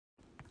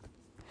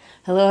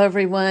Hello,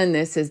 everyone.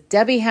 This is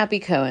Debbie Happy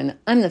Cohen.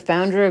 I'm the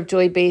founder of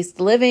Joy-Based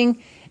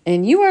Living,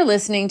 and you are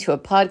listening to a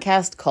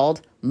podcast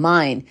called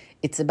Mine.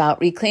 It's about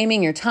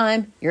reclaiming your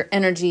time, your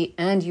energy,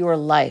 and your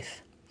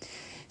life.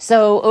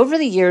 So over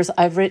the years,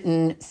 I've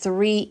written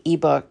 3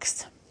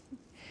 ebooks,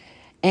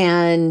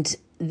 and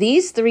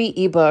these 3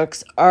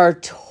 ebooks are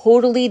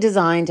totally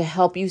designed to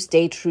help you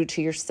stay true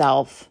to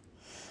yourself.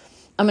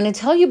 I'm going to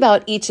tell you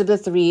about each of the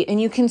 3, and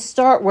you can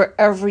start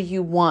wherever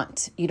you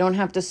want. You don't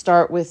have to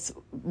start with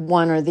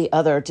one or the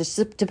other. It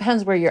just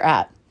depends where you're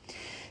at.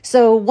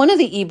 So one of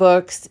the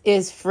ebooks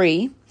is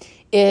free.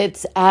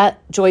 It's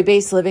at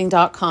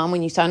joybasedliving.com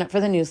when you sign up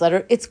for the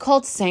newsletter. It's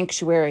called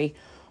Sanctuary,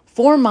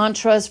 4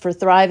 Mantras for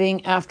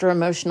Thriving After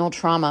Emotional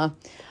Trauma.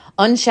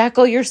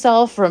 Unshackle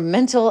yourself from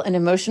mental and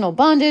emotional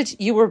bondage.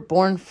 You were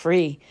born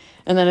free.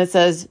 And then it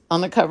says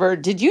on the cover,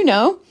 did you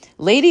know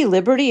Lady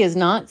Liberty is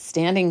not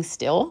standing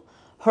still?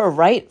 Her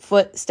right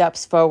foot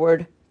steps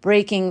forward,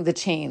 breaking the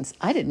chains.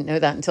 I didn't know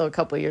that until a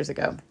couple of years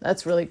ago.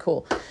 That's really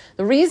cool.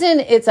 The reason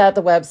it's at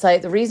the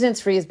website, the reason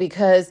it's free is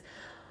because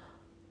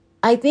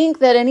I think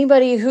that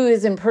anybody who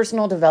is in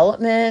personal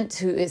development,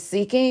 who is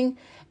seeking,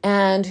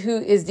 and who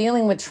is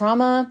dealing with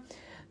trauma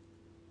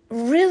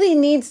really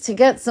needs to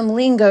get some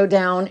lingo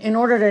down in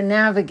order to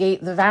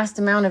navigate the vast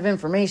amount of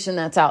information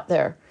that's out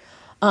there.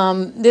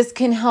 This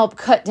can help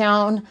cut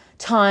down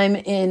time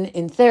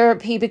in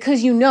therapy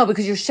because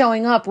you're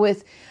showing up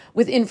with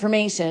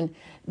information.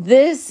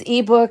 This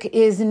ebook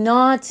is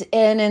not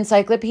an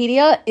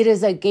encyclopedia. It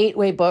is a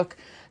gateway book.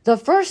 The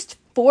first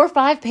 4 or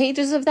 5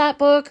 pages of that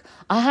book,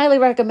 I highly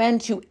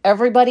recommend to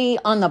everybody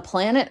on the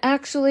planet,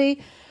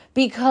 actually,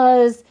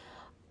 because,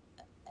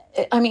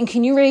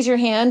 can you raise your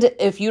hand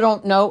if you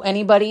don't know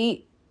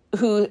anybody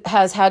who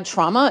has had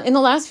trauma in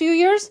the last few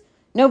years?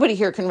 Nobody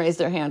here can raise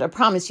their hand. I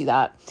promise you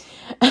that.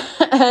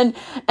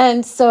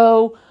 and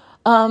so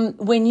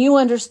when you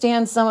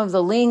understand some of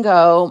the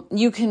lingo,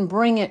 you can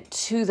bring it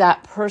to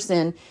that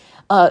person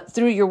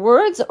through your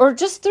words or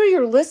just through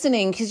your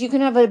listening, because you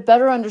can have a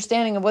better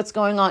understanding of what's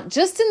going on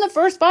just in the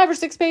first 5 or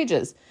 6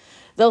 pages.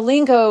 The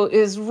lingo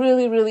is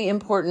really, really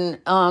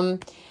important.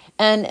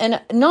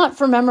 And not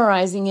for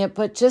memorizing it,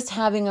 but just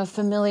having a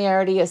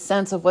familiarity, a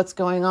sense of what's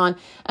going on.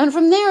 And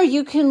from there,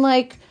 you can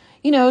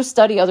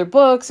study other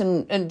books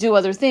and do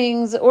other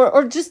things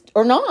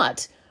or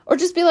not. Or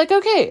just be like,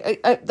 okay,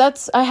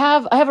 I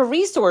have a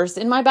resource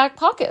in my back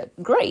pocket.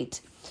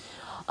 Great.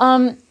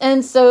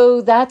 And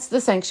so that's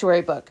the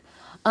Sanctuary book.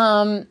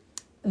 The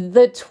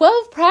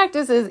 12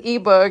 Practices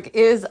ebook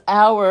is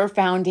our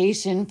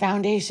foundation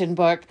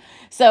book.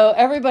 So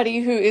everybody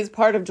who is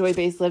part of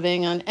Joy-Based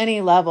Living on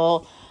any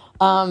level,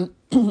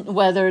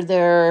 whether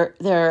they're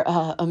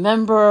a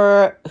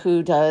member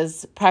who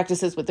does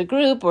practices with the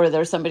group, or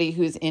they're somebody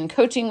who's in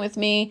coaching with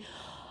me,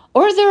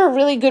 or they're a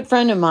really good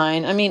friend of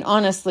mine. I mean,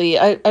 honestly,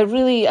 I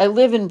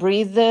live and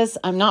breathe this.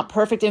 I'm not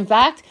perfect. In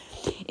fact,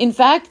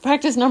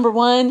 practice number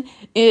 1,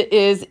 it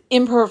is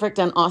imperfect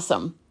and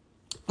awesome.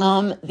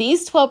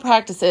 These 12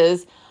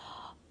 practices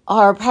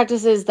are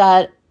practices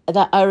that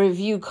I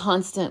review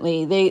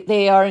constantly.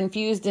 They are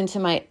infused into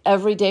my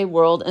everyday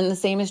world, and the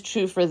same is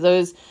true for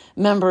those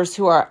members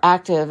who are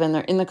active and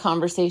they're in the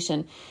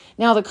conversation.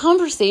 Now, the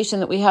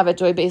conversation that we have at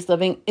Joy-Based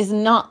Living is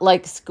not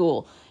like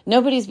school.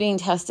 Nobody's being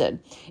tested.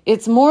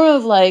 It's more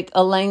of like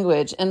a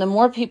language, and the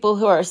more people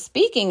who are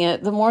speaking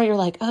it, the more you're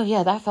like, oh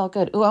yeah, that felt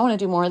good. Oh, I want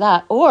to do more of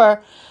that.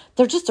 Or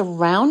they're just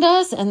around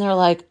us and they're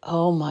like,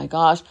 oh my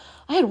gosh.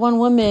 I had one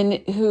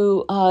woman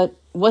who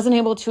wasn't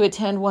able to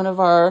attend one of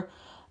our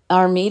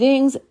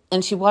meetings,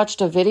 and she watched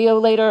a video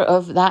later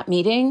of that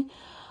meeting.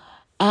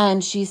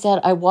 And she said,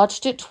 I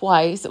watched it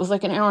twice. It was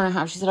like an hour and a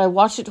half. She said, I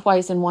watched it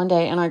twice in one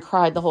day and I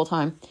cried the whole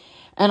time.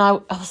 And I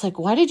was like,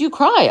 why did you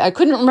cry? I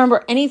couldn't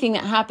remember anything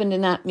that happened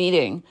in that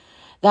meeting.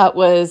 That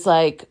was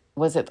like,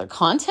 was it the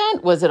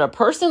content? Was it a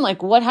person?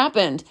 Like, what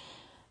happened?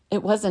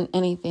 It wasn't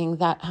anything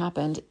that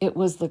happened. It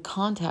was the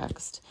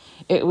context.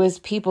 It was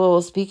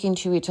people speaking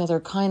to each other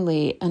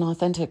kindly and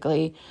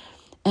authentically.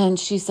 And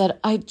she said,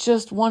 I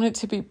just wanted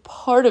to be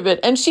part of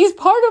it. And she's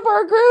part of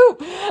our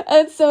group.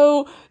 And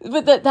so,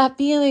 but that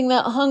feeling,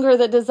 that hunger,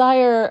 that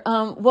desire,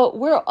 what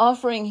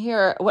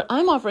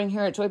I'm offering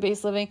here at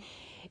Joy-Based Living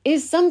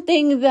is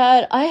something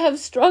that I have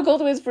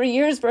struggled with for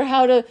years, for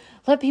how to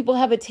let people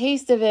have a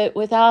taste of it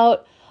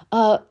without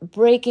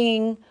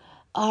breaking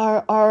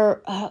our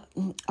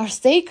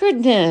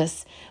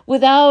sacredness,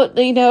 without,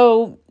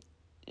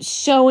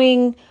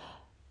 showing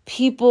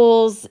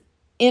people's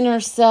inner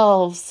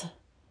selves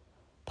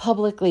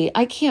publicly.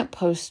 I can't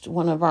post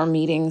one of our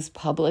meetings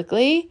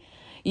publicly.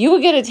 You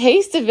would get a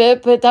taste of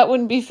it, but that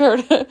wouldn't be fair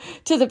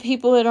to the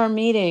people at our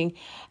meeting.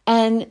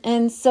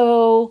 And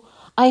so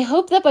I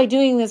hope that by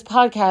doing this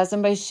podcast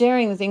and by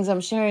sharing the things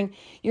I'm sharing,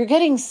 you're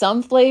getting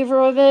some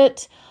flavor of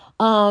it.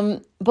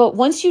 But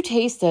once you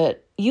taste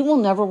it, you will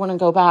never want to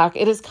go back.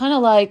 It is kind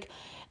of like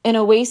an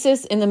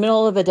oasis in the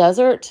middle of a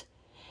desert.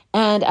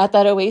 And at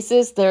that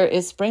oasis, there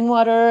is spring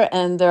water,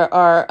 and there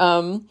are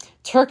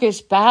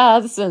Turkish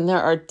baths, and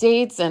there are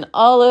dates and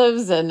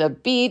olives and a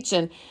beach.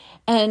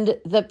 And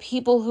the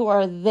people who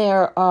are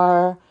there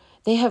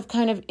they have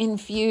kind of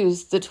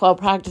infused the 12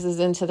 practices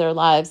into their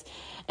lives.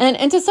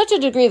 And to such a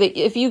degree that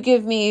if you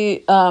give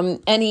me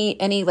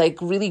any like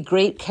really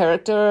great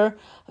character,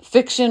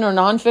 fiction or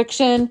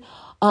nonfiction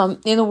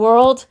in the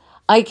world,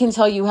 I can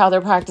tell you how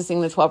they're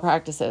practicing the 12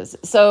 practices.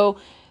 So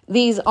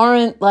these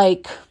aren't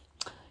like,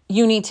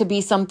 you need to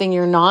be something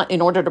you're not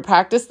in order to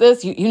practice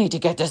this. You need to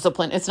get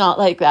disciplined. It's not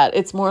like that.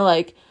 It's more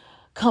like,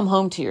 come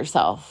home to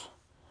yourself.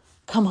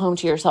 Come home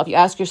to yourself. You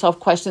ask yourself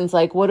questions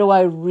like, what do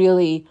I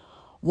really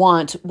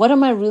want? What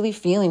am I really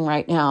feeling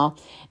right now?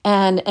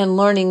 And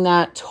learning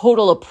that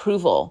total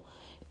approval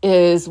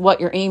is what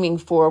you're aiming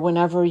for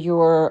whenever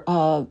you're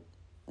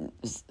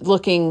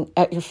looking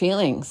at your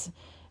feelings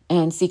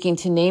and seeking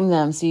to name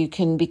them so you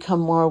can become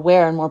more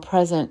aware and more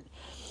present.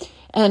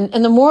 And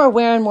the more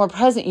aware and more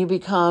present you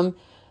become,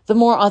 the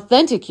more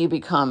authentic you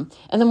become.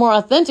 And the more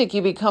authentic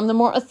you become, the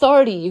more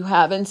authority you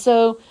have. And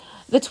so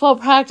the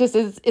 12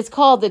 practices, it's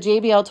called the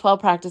JBL 12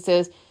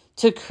 practices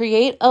to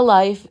create a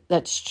life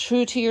that's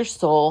true to your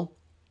soul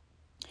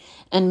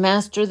and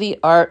master the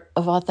art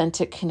of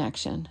authentic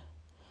connection.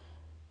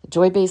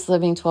 Joy-based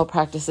living 12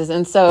 practices.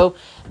 And so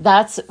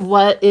that's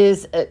what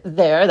is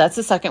there. That's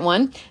the second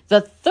one.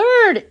 The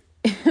third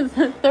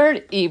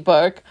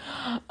ebook,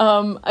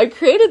 I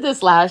created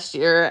this last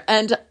year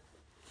and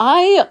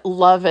I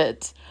love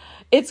it.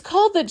 It's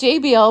called the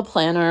JBL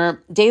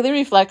Planner, Daily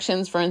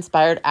Reflections for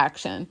Inspired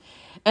Action.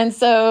 And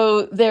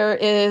so there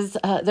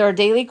are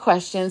daily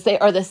questions. They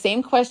are the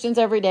same questions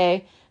every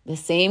day, the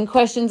same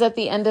questions at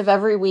the end of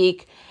every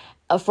week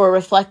for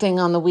reflecting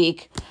on the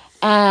week.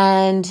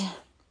 And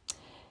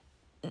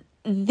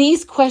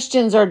these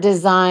questions are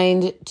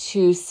designed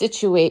to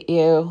situate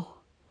you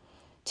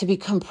to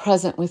become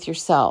present with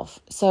yourself.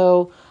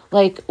 So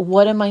like,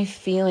 what am I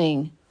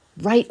feeling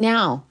right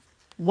now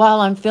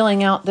while I'm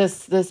filling out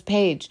this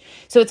page?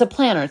 So it's a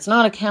planner. It's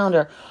not a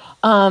calendar.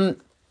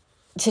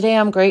 Today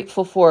I'm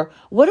grateful for.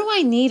 What do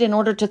I need in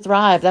order to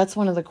thrive? That's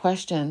one of the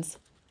questions.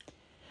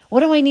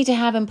 What do I need to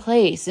have in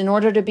place in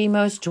order to be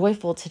most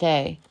joyful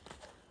today?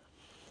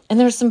 And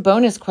there's some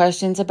bonus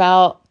questions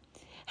about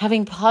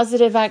having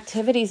positive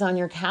activities on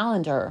your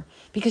calendar,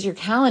 because your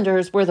calendar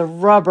is where the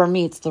rubber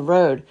meets the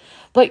road.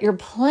 But your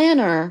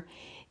planner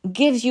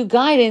gives you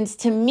guidance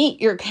to meet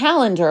your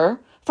calendar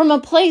from a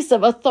place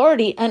of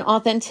authority and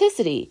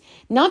authenticity,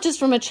 not just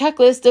from a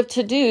checklist of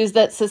to-dos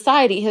that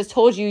society has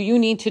told you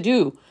need to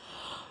do.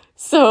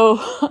 So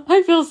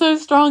I feel so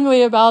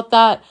strongly about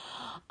that.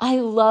 I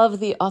love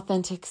the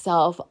authentic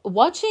self.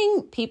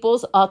 Watching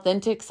people's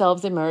authentic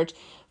selves emerge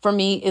for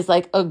me is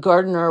like a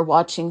gardener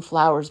watching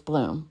flowers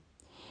bloom.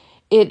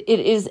 It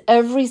is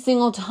every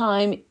single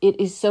time. It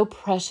is so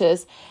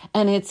precious,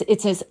 and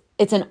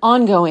it's an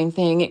ongoing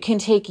thing. It can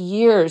take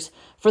years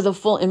for the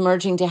full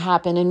emerging to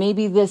happen. And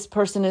maybe this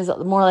person is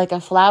more like a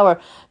flower.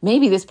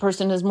 Maybe this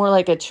person is more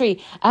like a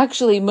tree.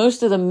 Actually,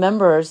 most of the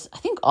members, I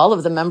think all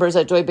of the members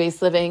at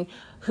Joy-Based Living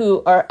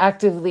who are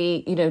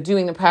actively,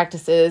 doing the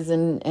practices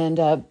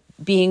and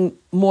being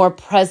more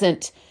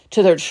present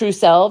to their true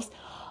selves,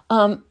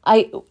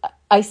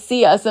 I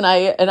see us, and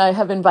I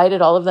have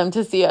invited all of them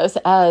to see us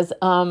as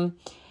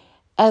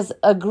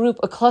a group,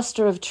 a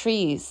cluster of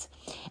trees,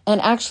 and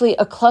actually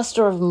a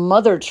cluster of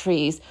mother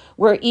trees,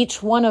 where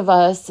each one of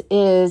us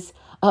is,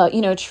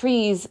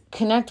 trees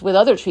connect with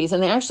other trees,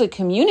 and they actually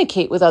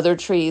communicate with other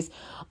trees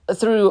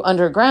through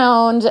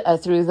underground,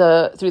 through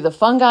the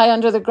fungi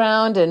under the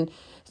ground, and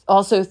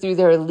also through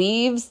their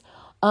leaves,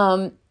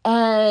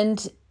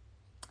 and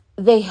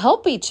they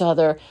help each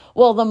other.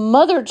 Well, the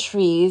mother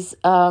trees,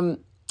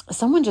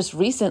 someone just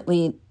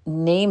recently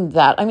named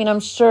that. I mean, I'm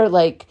sure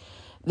like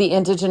the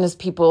indigenous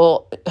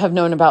people have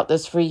known about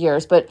this for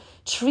years, but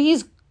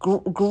trees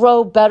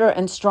grow better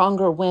and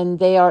stronger when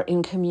they are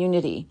in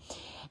community.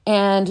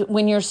 And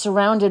when you're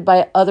surrounded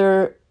by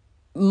other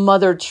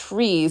mother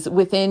trees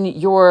within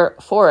your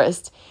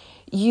forest,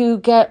 you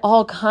get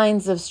all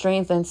kinds of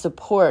strength and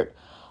support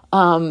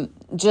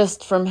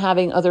just from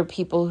having other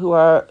people who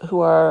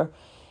are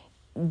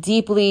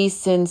deeply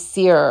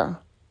sincere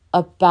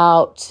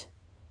about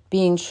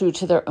being true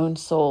to their own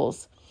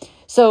souls.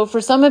 So for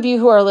some of you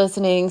who are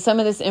listening, some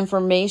of this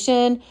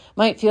information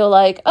might feel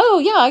like, oh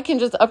yeah, I can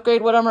just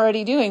upgrade what I'm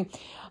already doing.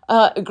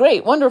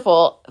 Great,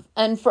 wonderful.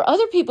 And for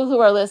other people who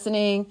are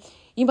listening,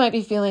 you might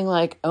be feeling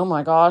like, oh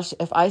my gosh,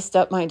 if I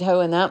step my toe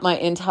in that, my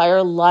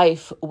entire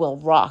life will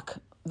rock.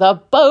 The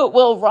boat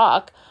will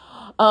rock.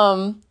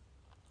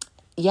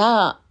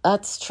 Yeah,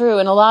 that's true.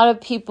 And a lot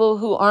of people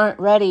who aren't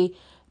ready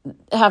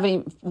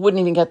wouldn't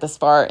even get this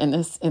far in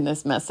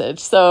this message.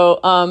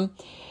 So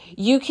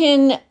you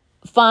can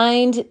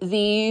find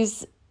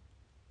these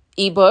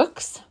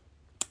ebooks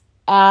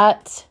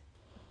at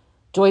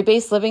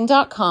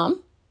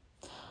joybasedliving.com.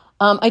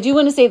 I do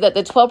want to say that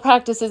the 12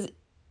 Practices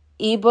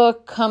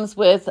ebook comes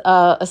with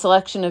a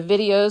selection of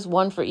videos,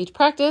 one for each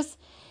practice,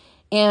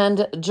 and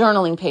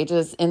journaling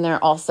pages in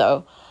there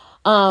also.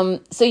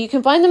 So you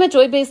can find them at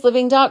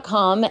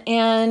joybasedliving.com.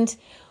 And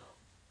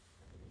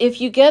if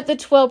you get the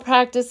 12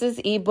 Practices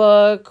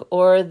ebook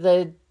or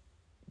the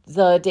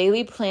the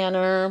daily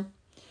planner,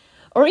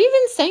 or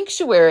even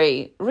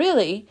Sanctuary,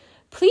 really,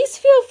 please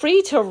feel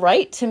free to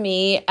write to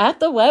me at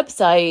the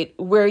website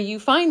where you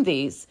find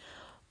these.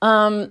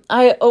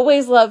 I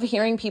always love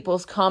hearing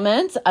people's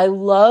comments. I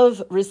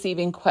love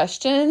receiving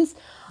questions.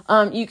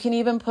 You can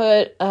even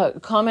put a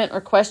comment or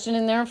question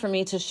in there for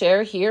me to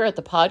share here at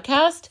the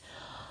podcast.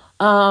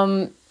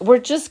 We're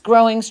just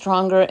growing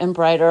stronger and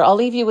brighter. I'll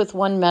leave you with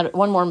one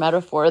more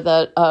metaphor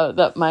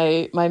that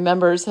my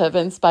members have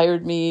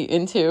inspired me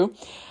into,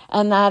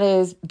 and that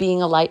is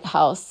being a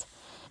lighthouse.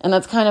 And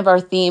that's kind of our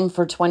theme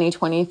for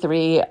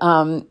 2023,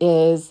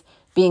 is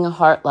being a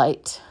heart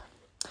light.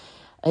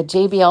 A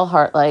JBL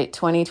Heartlight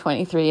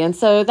 2023. And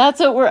so that's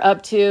what we're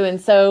up to. And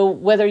so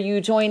whether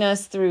you join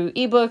us through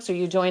ebooks or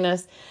you join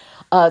us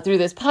through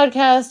this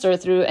podcast or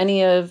through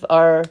any of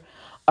our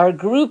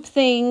group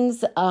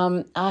things,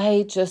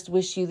 I just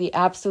wish you the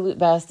absolute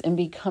best in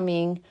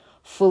becoming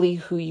fully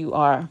who you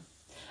are.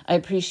 I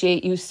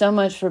appreciate you so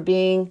much for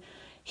being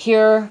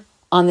here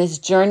on this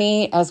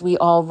journey as we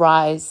all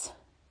rise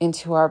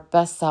into our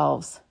best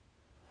selves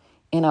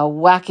in a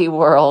wacky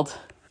world.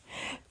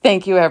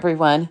 Thank you,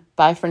 everyone.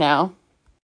 Bye for now.